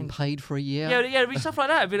something?" I haven't been paid for a year. Yeah, it'll be stuff like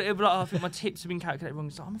that. It'll be like, oh, I think my tips have been calculated wrong.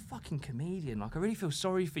 It's like, I'm a fucking comedian. Like, I really feel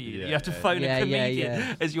sorry for you. You have to phone a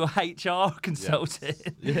comedian as your HR consultant.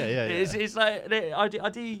 It's like I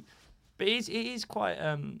do, but it is quite.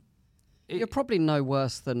 You're probably no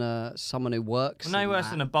worse than someone who works. No worse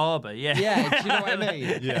than a barber. Yeah. Yeah. Do you know what I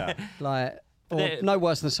mean? Yeah. Like. Or no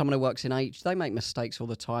worse than someone who works in They make mistakes all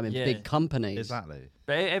the time in big companies. Exactly.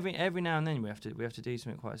 But every now and then we have to do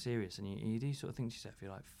something quite serious, and you do sort of think to yourself,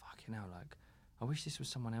 you're like, fucking hell, like, I wish this was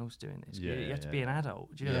someone else doing this. You have to be an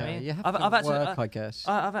adult. Do you know what I mean? You have to work, I guess.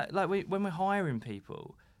 Like when we're hiring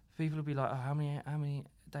people will be like, oh, how many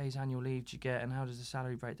days annual leave do you get, and how does the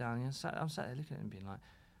salary break down? And I'm sat there looking at them being like,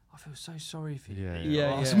 I feel so sorry for you.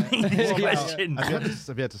 Ask me these questions.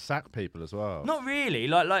 Have you had to sack people as well? Not really.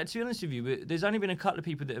 Like to be honest with you, there's only been a couple of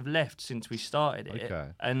people that have left since we started it. Okay.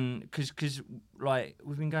 And because like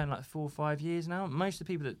we've been going like 4 or 5 years now. Most of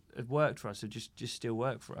the people that have worked for us have just still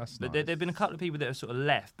work for us. But there've been a couple of people that have sort of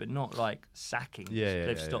left, but not like sacking.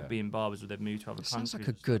 They've stopped being barbers, or they've moved to other countries. Sounds like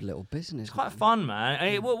a good little business. It's quite fun, man.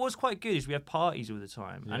 And what was quite good is we have parties all the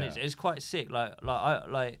time, and it's quite sick.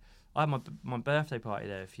 I had my birthday party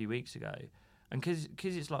there a few weeks ago, and because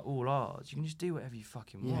it's like all ours, you can just do whatever you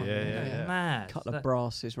fucking want. Yeah. Mad. Couple of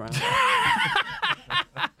brasses round.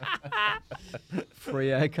 Free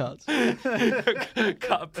haircuts.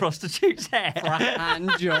 Cut a prostitute's hair. For a hand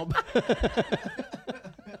job.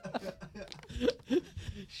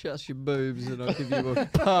 Shuts your boobs and I'll give you a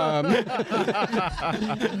perm.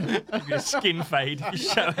 Give you a skin fade. You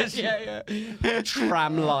show us.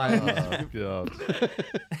 Tram line. Oh God.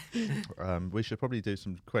 We should probably do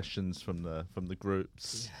some questions from the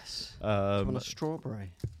groups. Yes. Do you want a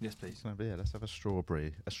strawberry? Yes, please. Let's have a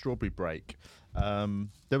strawberry break.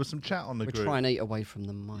 There was some chat on the group. We'll try and eat away from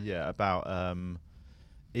the mic. Yeah, about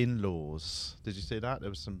in-laws. Did you see that? There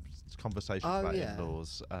was some conversation about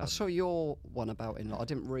in-laws. I saw your one about in-laws. I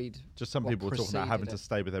didn't read. Just some people were talking about having to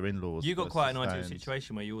stay with their in-laws. You got quite an ideal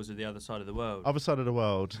situation where yours are the other side of the world. Other side of the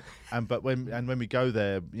world, but when we go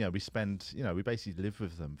there, you know, we spend, you know, we basically live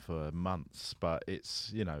with them for months. But it's,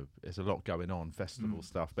 you know, there's a lot going on, festival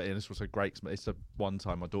stuff. But it's also great. It's the one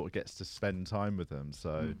time my daughter gets to spend time with them.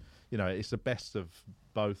 So you know, it's the best of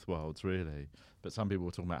both worlds, really. But some people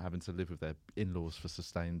were talking about having to live with their in-laws for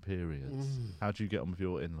sustained periods. How do you get on with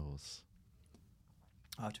your in-laws?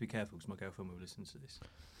 I have to be careful because my girlfriend will listen to this.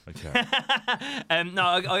 Okay.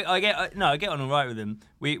 I get on all right with them.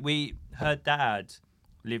 Her dad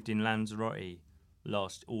lived in Lanzarote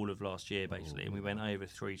all of last year, basically, and we went over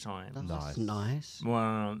 3 times. That's nice.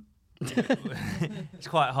 Well, it's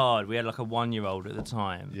quite hard. We had like a 1-year-old at the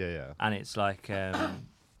time. Yeah. And it's like,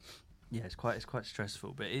 it's quite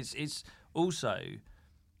stressful. But it's also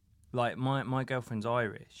like my girlfriend's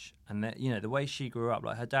Irish, and that, you know, the way she grew up,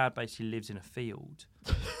 like her dad basically lives in a field.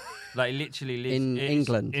 Like literally lives in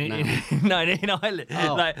England. In Ireland.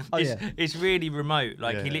 It's really remote.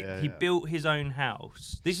 Like he built his own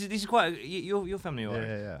house. This is quite your family,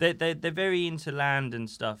 right? Yeah. They're very into land and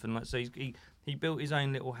stuff, and like so he built his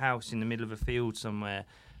own little house in the middle of a field somewhere.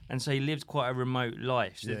 And so he lived quite a remote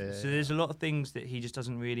life. So there's a lot of things that he just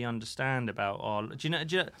doesn't really understand about our. Do you know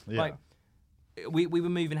like we were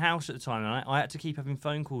moving house at the time, and I had to keep having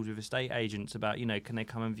phone calls with estate agents about, you know, can they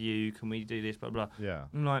come and view? Can we do this? Blah blah. Yeah.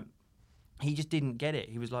 And like, he just didn't get it.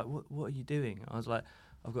 He was like, "What are you doing?" I was like,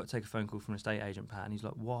 "I've got to take a phone call from an estate agent, Pat." And he's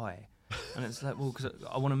like, "Why?" And it's like, well, because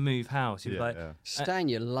I want to move house. He was like, "Stay in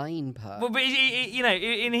your lane, Pat." Well, but you know,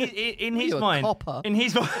 in his mind, in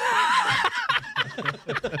his mind.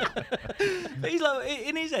 But he's like,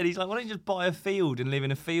 in his head, he's like, why don't you just buy a field and live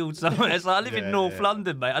in a field somewhere? It's like, I live in North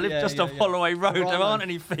London, mate. I live just off Holloway Road. There aren't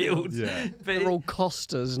any fields. Yeah. But they're all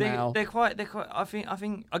Costas now. They're quite. I think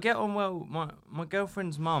I get on well. My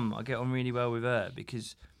girlfriend's mum, I get on really well with her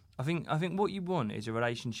because I think what you want is a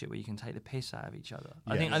relationship where you can take the piss out of each other.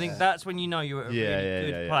 Yes. I think that's when you know you're at a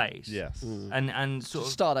really good place. Yes. And sort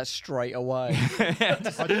of start that straight away.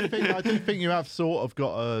 I do think you have sort of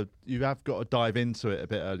got to dive into it a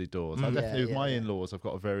bit early doors. I definitely with my in-laws, I've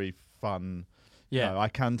got a very fun. Yeah, you know, I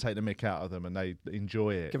can take the mick out of them and they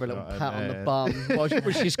enjoy it. Give her a little pat on the bum while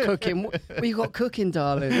she's cooking. What you got cooking,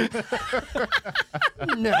 darling?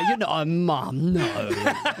 No, you're not a mum. No.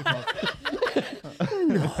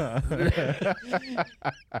 No.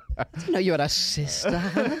 No, you had a sister.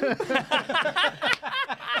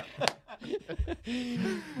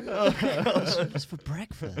 What's for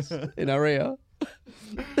breakfast? In our ear.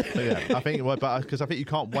 Yeah, I think because I think you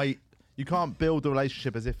can't wait. You can't build a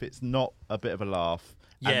relationship as if it's not a bit of a laugh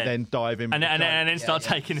and then dive in. And then start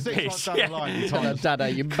taking a 6 piss. months down the line, you Tell her,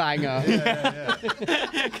 Dada, you banger.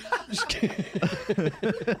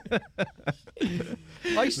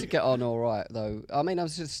 I used to get on all right, though. I mean, I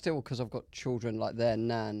was still, because I've got children like their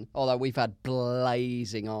nan. Although we've had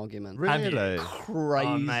blazing arguments. Really? Crazy.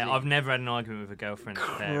 Oh, mate, I've never had an argument with a girlfriend.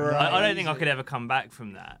 I don't think I could ever come back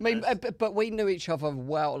from that. I mean, but we knew each other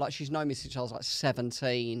well. Like, she's known me since I was like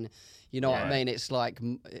 17. You know what I mean? It's like,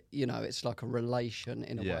 it's like a relation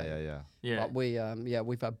in a way. Yeah. Like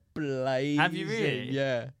we've had blazing. Have you really?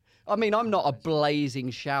 Yeah. I mean, I'm not a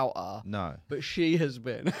blazing shouter. No. But she has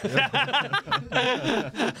been.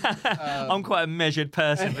 I'm quite a measured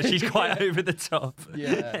person, but she's quite over the top.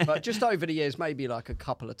 Yeah. But just over the years, maybe like a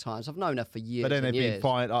couple of times. I've known her for years. But then and they've years. been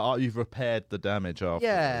fine. You've repaired the damage after.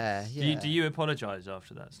 Yeah. Do you apologise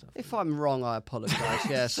after that stuff? If I'm wrong, I apologise.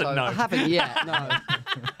 Yeah. So no. I haven't yet. No.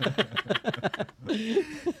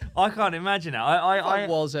 I can't imagine it. I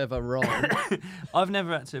was ever wrong. I've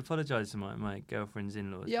never had to apologise to my girlfriend's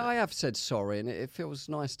in-laws. Yeah, I have said sorry, and it feels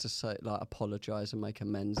nice to say, like, apologise and make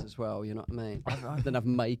amends as well. You know what I mean? Then have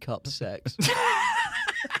make-up sex.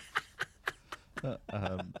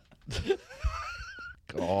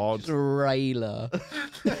 God. Trailer.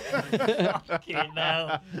 Fucking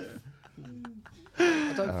hell.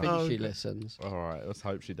 I don't think she listens. All right, let's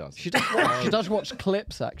hope she does. She does watch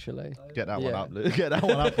clips, actually. Get that one up. Get that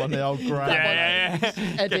one up on the old gram. Yeah.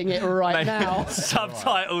 Editing it right now.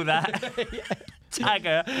 Subtitle that. Tag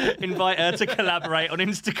her. Invite her to collaborate on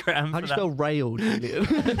Instagram. How do you spell railed, Julian?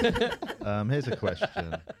 Here's a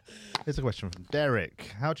question. Here's a question from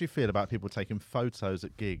Derek. How do you feel about people taking photos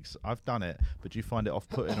at gigs? I've done it, but do you find it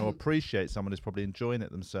off-putting or appreciate someone who's probably enjoying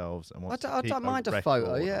it themselves and wants to keep don't mind a record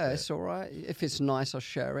photo. of Yeah, it? it's all right. If it's nice, I'll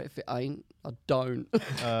share it. If it ain't, I don't.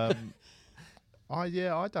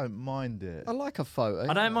 I don't mind it. I like a photo.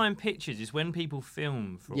 I don't mind pictures. It's when people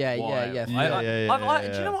film for a while. Yeah. Do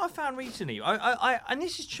you know what I found recently? And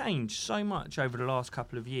this has changed so much over the last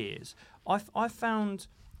couple of years. I found,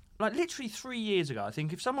 like, literally 3 years ago, I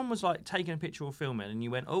think, if someone was like taking a picture or filming and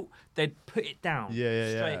you went, oh, they'd put it down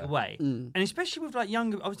straight away. And especially with like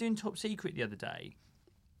younger, I was doing Top Secret the other day,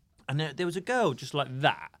 and there was a girl just like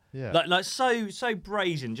that. Yeah. Like so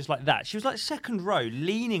brazen, just like that. She was like second row,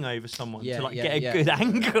 leaning over someone to like get a good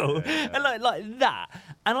angle, and like that.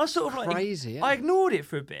 And I sort of like crazy. I ignored it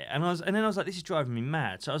for a bit, and then I was like, this is driving me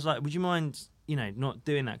mad. So I was like, would you mind, not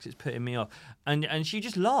doing that because it's putting me off? And she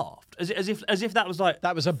just laughed as if that was like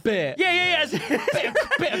That was a bit. yeah.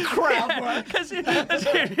 bit of crowd work. As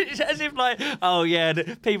if like, oh yeah,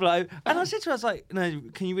 the people are. And I said to her, I was like, no,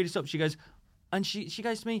 can you really stop? She goes, and she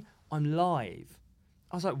goes to me, I'm live.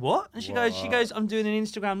 I was like, what? And she goes, I'm doing an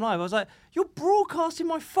Instagram live. I was like, you're broadcasting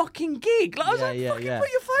my fucking gig. Like, I was put your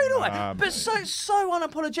phone away. But so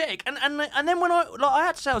unapologetic. And then when I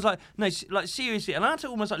had to say, I was like, no, like seriously. And I had to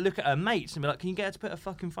almost like look at her mates and be like, can you get her to put her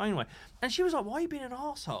fucking phone away? And she was like, why are you being an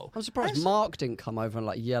arsehole? I'm surprised Mark didn't come over and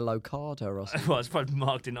like yellow card her or something. Well, I suppose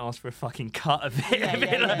Mark didn't ask for a fucking cut of it.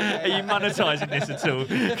 Are you monetising this at all?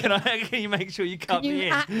 Can you make sure you cut me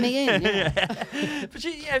in? At me in? Yeah. But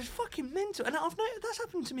it was fucking mental. And I've noticed that's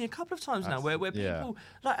happened to me a couple of times now, where people,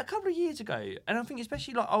 like a couple of years ago, and I think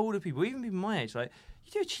especially like older people, even people my age, like,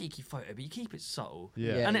 you do a cheeky photo, but you keep it subtle.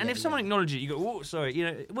 And if someone acknowledges it, you go, oh,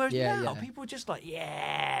 sorry, Whereas now, people are just like,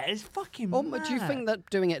 yeah, it's fucking mad. Do you think that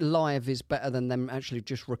doing it live is better than them actually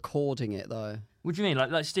just recording it, though? What do you mean?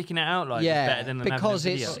 Like sticking it out like is better than because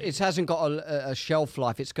having a video? it hasn't got a shelf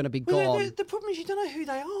life. It's going to be gone. The problem is you don't know who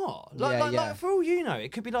they are. Like for all you know,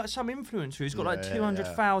 it could be like some influencer who's got like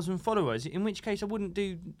 200,000 followers. In which case, I wouldn't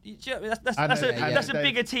do. That's a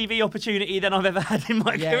bigger TV opportunity than I've ever had in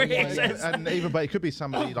my career. And even, but it could be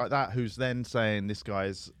somebody like that who's then saying this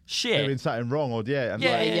guy's shit doing something wrong, or Look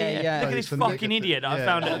at this fucking idiot that I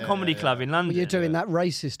found at a comedy club in London. Well, you're doing that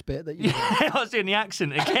racist bit that you. I was doing the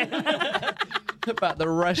accent again. About the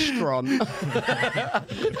restaurant.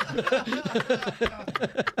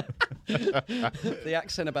 The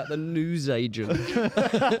accent about the newsagent.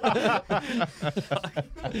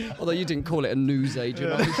 Although you didn't call it a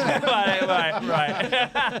newsagent. Right.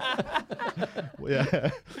 Yeah.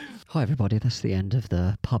 Hi, everybody. That's the end of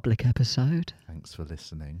the public episode. Thanks for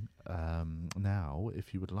listening. Now,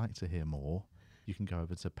 if you would like to hear more, you can go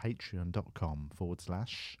over to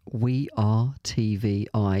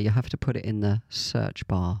patreon.com/WeAreTVI. You have to put it in the search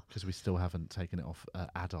bar. Because we still haven't taken it off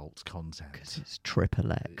adult content. Because it's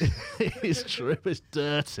triple X. It's true. It's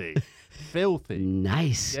dirty. Filthy.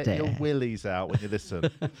 Nasty. Get your willies out when you listen.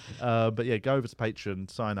 But yeah, go over to Patreon,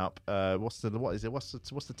 sign up. What's the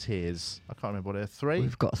tiers? I can't remember what they're. 3?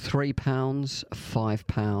 We've got £3,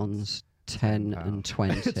 £5, 10 and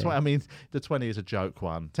 20. I mean, the 20 is a joke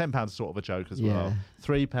one. £10 is sort of a joke as well.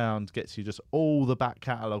 £3 gets you just all the back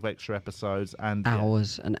catalogue extra episodes and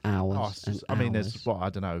hours and hours. There's I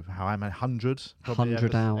don't know how many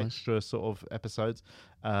 100 hours extra sort of episodes.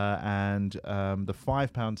 And the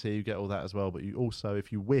 £5 tier, you get all that as well. But you also,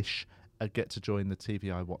 if you wish, get to join the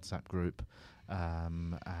TVI WhatsApp group.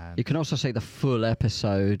 And you can also see the full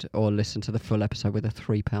episode or listen to the full episode with a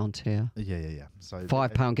 £3 tier. Yeah. So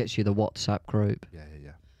 £5 gets you the WhatsApp group.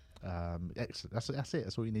 Yeah. Excellent. That's it.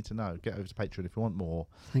 That's all you need to know. Get over to Patreon if you want more.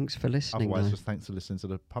 Thanks for listening. Otherwise, just thanks for listening to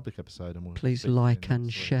the public episode. And please like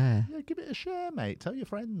and share. Yeah, give it a share, mate. Tell your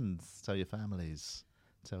friends. Tell your families.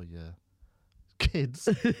 Tell your kids.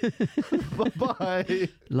 Bye-bye.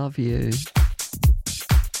 Love you.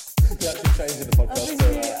 We're actually changing the podcast. He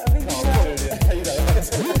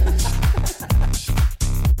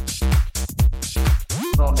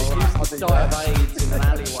used to die of AIDS in an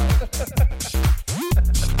alleyway.